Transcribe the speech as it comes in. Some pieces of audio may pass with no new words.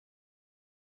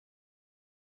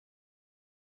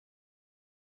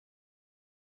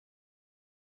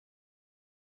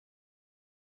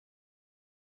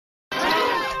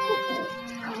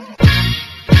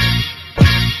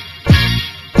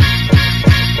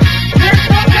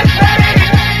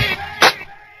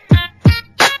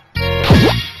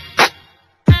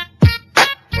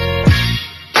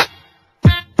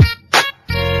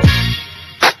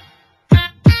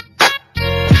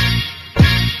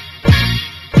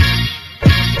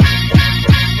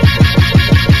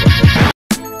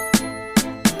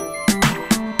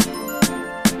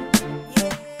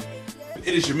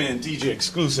your man DJ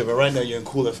Xclusive, and right now you're in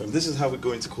Cool FM. This is how we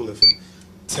go into Cool FM.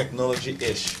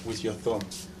 Technology-ish with your thumb.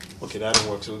 Okay, that didn't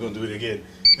work, so we're going to do it again.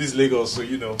 This is Lagos, so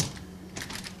you know.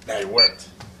 Now it worked.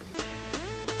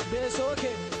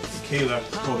 Kaylah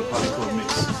called the Party Club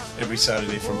Mix every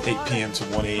Saturday from 8 p.m. to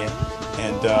 1 a.m.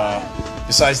 And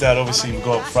besides that, obviously, we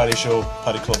got Friday show,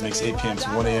 Party Club Mix, 8 p.m. to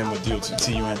 1 a.m. with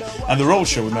DOTTUN. And the Road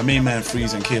Show with my main man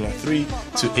Freeze and Kaylah, 3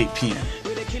 to 8 p.m.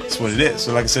 That's what it is.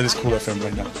 So like I said, it's Cool FM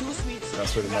right now.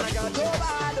 That's where the magic goes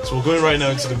on. So we're going right now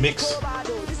into the mix.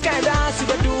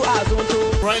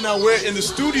 Right now we're in the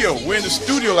studio. We're in the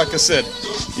studio, like I said.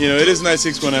 You know, it is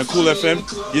 96.9 Cool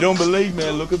FM. You don't believe me?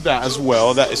 Look at that as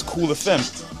well. That is Cool FM.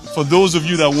 For those of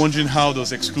you that are wondering how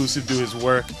does Xclusive do his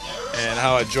work and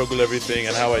how I juggle everything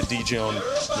and how I DJ on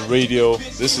the radio,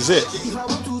 this is it.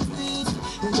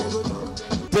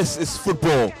 This is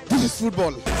football. This is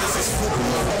football.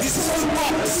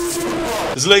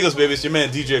 It's Lagos, baby. It's your man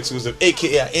DJ Xclusive,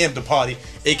 aka I am the party,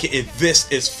 aka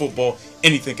this is football.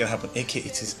 Anything can happen, aka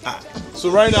it is I. So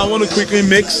right now I want to quickly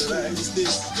mix.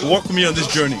 Walk with me on this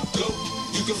journey.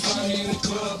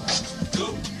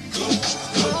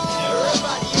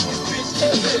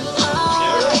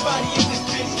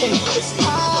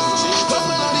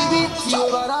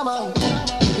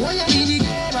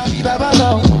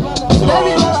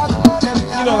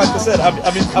 You know, like I said, I've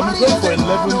been playing for 10 to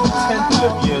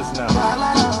 11 years now,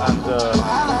 and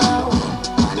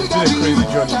it's been a crazy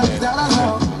journey, man.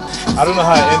 I don't know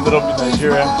how I ended up in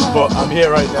Nigeria, but I'm here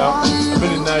right now. I've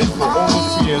been in Nigeria for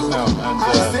almost 2 years now, and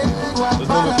there's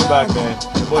no looking back, man.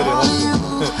 The boy, they hustle, you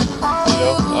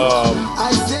know.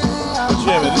 But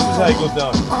yeah, man, this is how it goes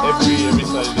down every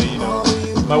Saturday. You know,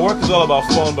 my work is all about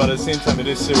fun, but at the same time, it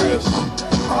is serious.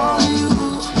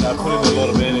 I put in a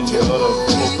lot of energy, a lot of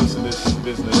focus in this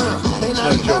business. It's not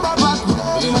a joke.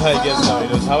 But this is how it gets down. You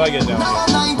know, it's how I get down here.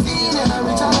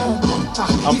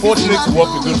 I'm fortunate to work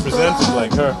with good presenters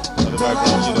like her in the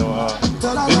background. You know,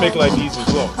 they make life easy as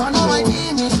well. So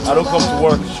I don't come to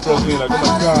work struggling like, oh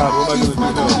my God, what am I going to do?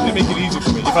 No, they make it easy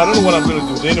for me. If I don't know what I'm going to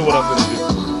do, they know what I'm going to do.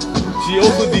 She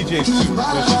also DJs too.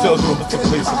 So she tells me what to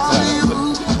play sometimes.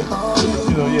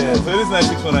 You know, yeah. So it is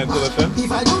 96.9 Cool FM.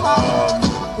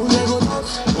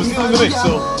 We'll see you in the mix,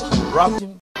 so rock.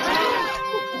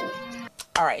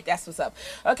 Alright, that's what's up.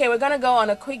 Okay, we're gonna go on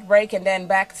a quick break and then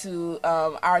back to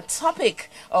our topic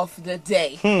of the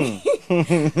day.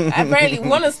 Apparently, we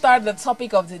want to start the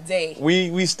topic of the day.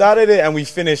 We started it and we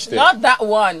finished it. Not that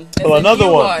one. There's another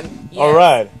one. Yes.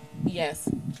 Alright. Yes.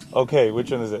 Okay,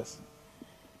 which one is this?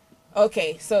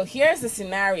 Okay, so here's the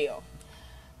scenario.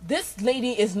 This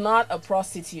lady is not a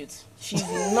prostitute. She's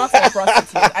not a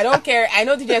prostitute. I don't care. I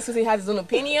know DJ Xclusive has his own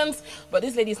opinions, but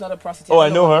this lady is not a prostitute. Oh, I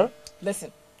know her?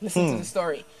 Listen to the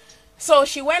story. So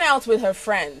she went out with her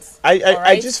friends.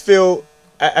 I just feel...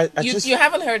 You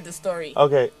haven't heard the story.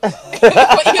 Okay.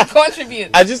 What you contribute.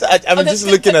 I'm just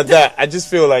looking at that. I just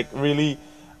feel like really...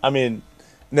 I mean,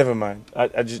 never mind.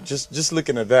 I just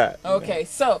looking at that. Okay,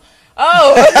 so...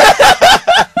 Oh...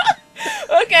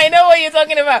 Okay, I know what you're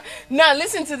talking about. Now,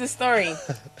 listen to the story.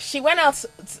 She went out,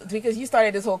 because you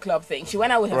started this whole club thing. She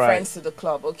went out with her friends to the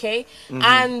club, okay?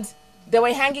 And they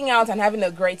were hanging out and having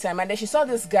a great time. And then she saw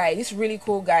this guy, this really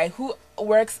cool guy, who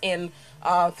works in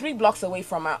 3 blocks away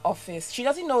from our office. She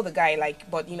doesn't know the guy,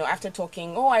 but you know, after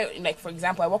talking, for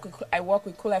example, I work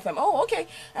with Cool FM. Oh, okay.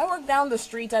 I work down the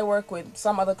street. I work with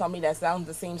some other company that's down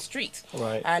the same street.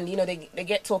 Right. And you know, they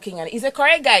get talking, and he's a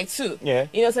correct guy too. Yeah.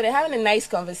 You know, so they're having a nice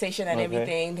conversation and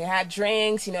everything. They had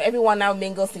drinks. You know, everyone now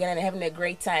mingles together and they're having a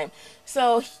great time.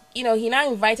 So you know, he now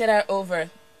invited her over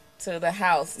to the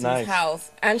house, to his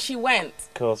house, and she went.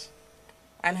 Of course.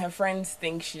 And her friends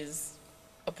think she's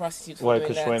a prostitute. Why?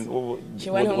 Because she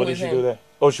went home what did she do there?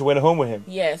 Oh, she went home with him.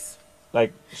 Yes.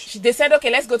 Like they said,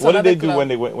 okay, let's go to another club. What did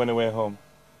they do when they went home?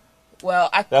 Well,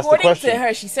 according to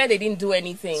her, she said they didn't do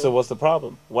anything. So what's the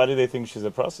problem? Why do they think she's a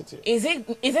prostitute? Is it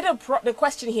the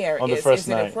question here on the first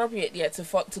night? Is it appropriate? Yeah,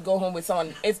 to go home with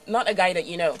someone? It's not a guy that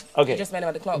you know. Okay. You just met him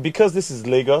at the club. Because this is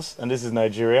Lagos and this is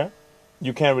Nigeria,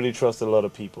 you can't really trust a lot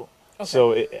of people. Okay.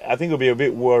 So I think it'll be a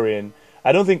bit worrying.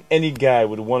 I don't think any guy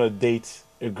would want to date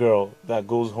a girl that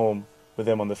goes home with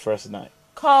them on the first night.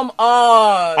 Come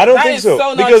on. I don't think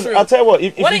so. Because true. I'll tell you what,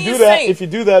 if you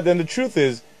do that, then the truth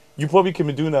is you probably can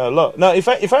be doing that a lot. Now, if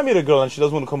I meet a girl and she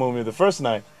doesn't want to come home with me the first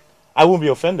night, I won't be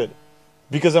offended.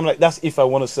 Because I'm like, that's if I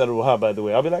want to settle with her, by the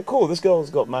way. I'll be like, cool, this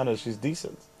girl's got manners, she's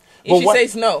decent. If she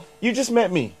says no. You just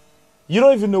met me. You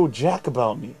don't even know jack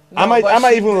about me. No, I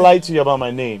might even lie to you about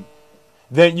my name.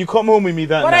 Then you come home with me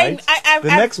that night. The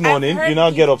next morning, you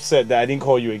now get upset that I didn't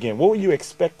call you again. What were you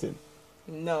expecting?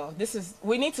 No,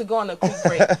 we need to go on a quick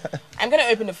break. I'm going to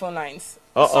open the phone lines.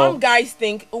 Some guys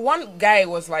think, one guy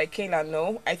was like, Kaylah,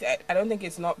 no, I don't think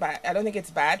it's not bad. I don't think it's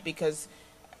bad because,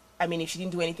 I mean, if she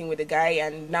didn't do anything with the guy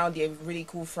and now they're really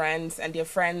cool friends and they're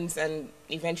friends and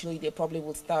eventually they probably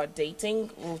will start dating.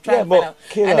 We'll try and find out.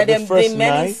 Kaylah, and then there are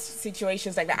many night,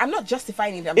 situations like that. I'm not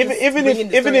justifying it. I'm even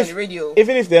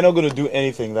if they're not going to do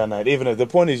anything that night, even if the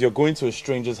point is you're going to a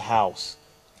stranger's house.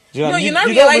 You're not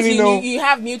realizing really you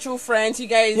have mutual friends. You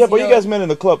guys. Yeah, but you guys met in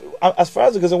the club. As far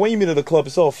as because when you meet at the club,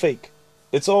 it's all fake.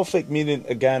 It's all fake meeting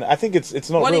again. I think it's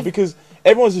not real because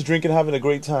everyone's just drinking, having a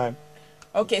great time.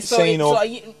 Okay, so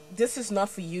this is not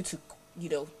for you to,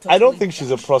 Totally I don't think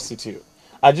she's a prostitute.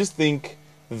 I just think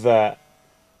that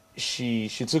she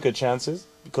took her chances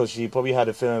because she probably had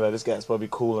a feeling that this guy's probably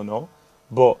cool and all,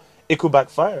 but it could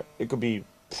backfire. It could be.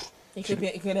 It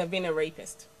could have been a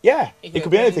rapist. Yeah, it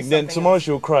could be anything. Then tomorrow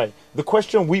she'll cry. The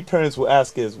question we parents will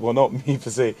ask is, well, not me per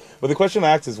se, but the question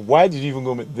I ask is, why did you even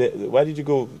go? Why did you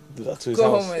go to his house?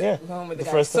 Go home with the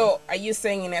guy. So, are you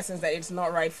saying in essence that it's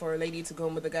not right for a lady to go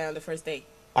home with a guy on the first date?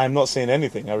 I'm not saying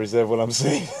anything. I reserve what I'm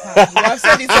saying. I've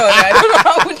said it all. I don't know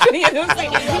how much you say.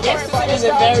 Xclusive is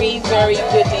a very, very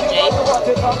good DJ.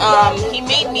 He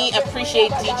made me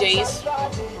appreciate DJs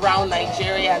around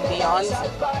Nigeria and beyond.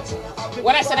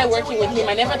 When I started working with him,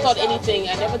 I never thought anything.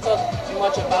 I never thought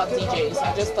much about DJs.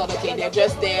 I just thought, okay, they're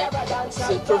just there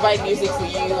to provide music for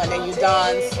you and then you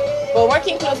dance. But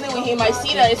working closely with him, I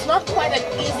see that it's not quite an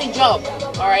easy job.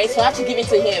 All right, so I have to give it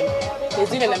to him. He's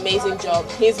doing an amazing job.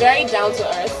 He's very down to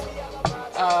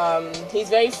earth. He's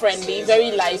very friendly,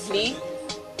 very lively.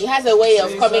 He has a way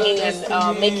of coming in and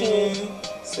making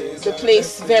the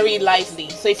place very lively.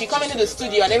 So if you come into the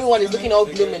studio and everyone is looking all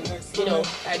gloomy,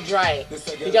 and dry,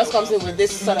 he just comes in with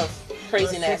this sort of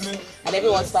craziness and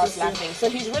everyone starts laughing. So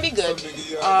he's really good.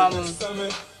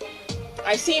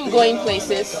 I see him going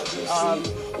places.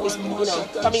 He's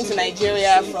coming to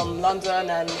Nigeria from London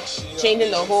and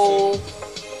changing the whole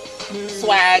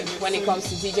swag when it comes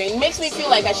to DJing. It makes me feel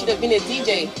like I should have been a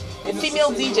DJ, a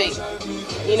female DJ.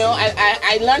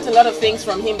 I learned a lot of things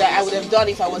from him that I would have done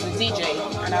if I was a DJ,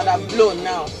 and I would have blown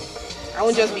now. I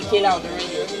won't just be Kaylah on the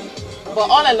radio. But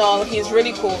all in all, he's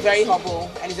really cool, very humble,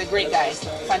 and he's a great guy.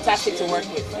 Fantastic to work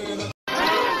with.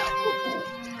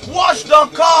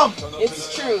 Watch.com!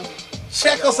 It's true.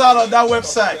 Check us out on that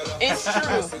website. It's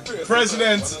true.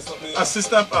 President,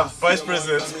 assistant, vice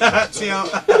president.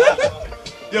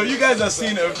 Yo, you guys are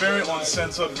seeing a very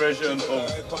uncensored version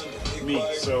of me,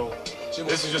 so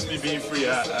this is just me being free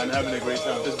and having a great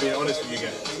time, just being honest with you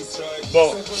guys.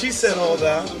 But she said all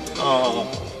that.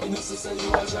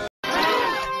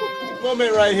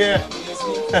 Moment right here.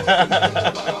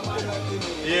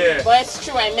 Yeah. But it's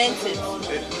true, I meant it.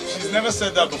 She's never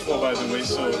said that before, by the way,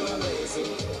 so.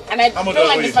 And I don't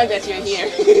like the fact that you're here.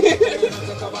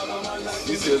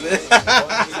 You see it?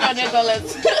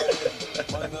 $200.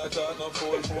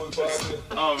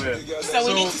 Oh man. So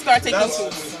we need to start taking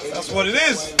foods. That's what it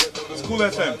is. It's Cool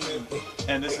FM.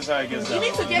 And this is how it gets down. You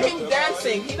need to get him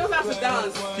dancing. He doesn't have to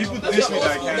dance. People diss me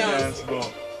that I can't dance, but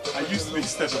I used to be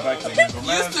stepping back to me. But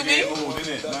man's getting old,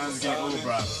 innit? Man's getting old,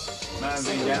 bro. Man's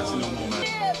ain't dancing no more, man.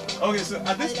 Okay, so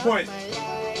at this point,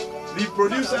 the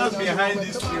producers behind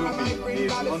this film, they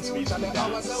want me to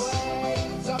dance.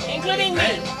 Including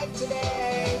me.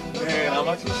 Man, I'm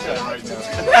actually shy right now.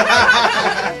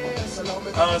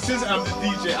 Since I'm the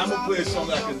DJ, I'm gonna play a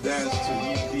song I can dance to.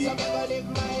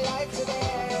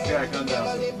 Yeah, I can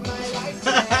dance.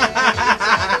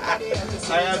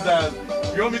 I have dance.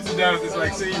 If you want me to dance, it's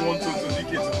like saying you want to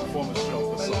DK to perform a show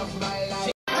or something.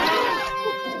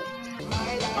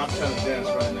 I'm trying to dance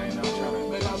right now, and I'm trying to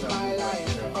move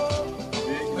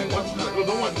like,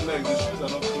 don't want the legs, the shoes are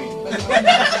not clean.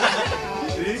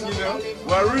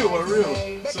 We're real.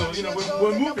 So,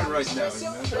 we're moving right now,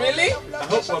 Really? I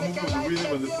hope we're moving with the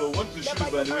rhythm and the flow. Watch the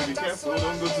shoes, by the way, be careful,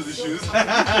 don't go to the shoes.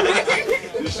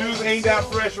 The shoes ain't that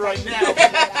fresh right now.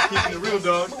 Keeping it real,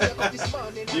 dog.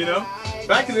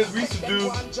 Back in this, we used to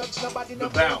do the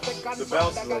bounce. The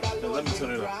bounce is like, let me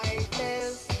turn it up.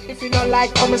 If you don't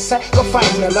like come and say, go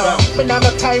find your love. Me not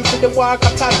no time for the work,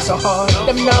 I time so hard.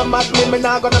 Them not mad me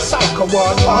not gonna cycle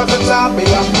one. All the time me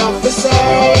have nothing to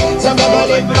say. So never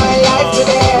live my life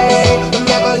today.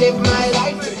 Never live my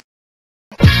life today.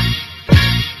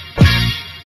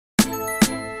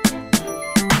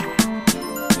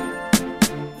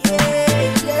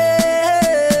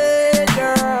 Yeah,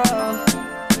 girl.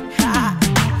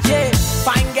 Yeah,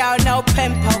 fine girl, no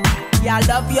pimple. Yeah, I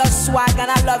love your swag and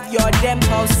I love your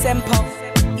dimple, simple.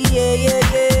 Yeah.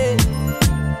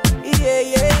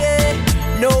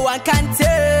 No one can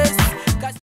test.